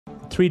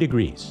3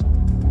 degrees.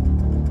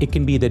 It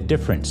can be the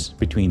difference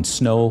between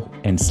snow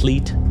and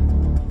sleet,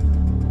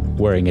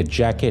 wearing a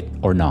jacket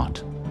or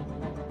not.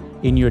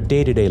 In your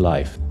day-to-day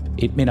life,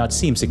 it may not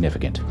seem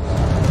significant,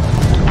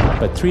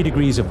 but 3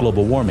 degrees of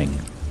global warming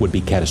would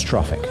be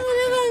catastrophic.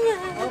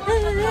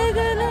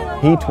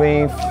 Heat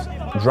waves,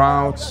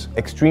 droughts,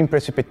 extreme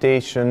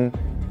precipitation,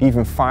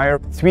 even fire.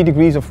 3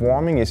 degrees of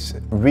warming is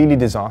really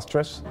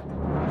disastrous.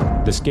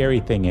 The scary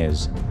thing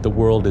is, the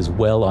world is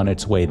well on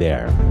its way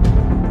there.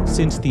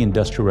 Since the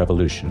Industrial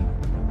Revolution,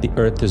 the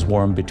Earth has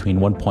warmed between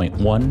 1.1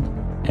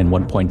 and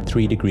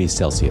 1.3 degrees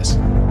Celsius.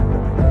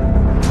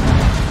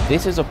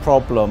 This is a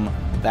problem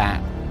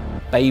that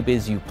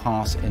babies you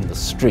pass in the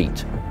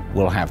street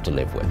will have to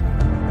live with.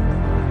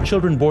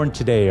 Children born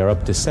today are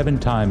up to 7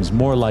 times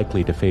more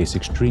likely to face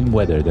extreme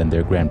weather than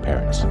their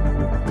grandparents.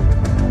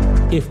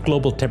 If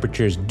global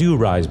temperatures do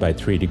rise by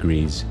 3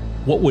 degrees,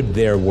 what would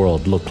their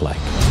world look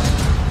like?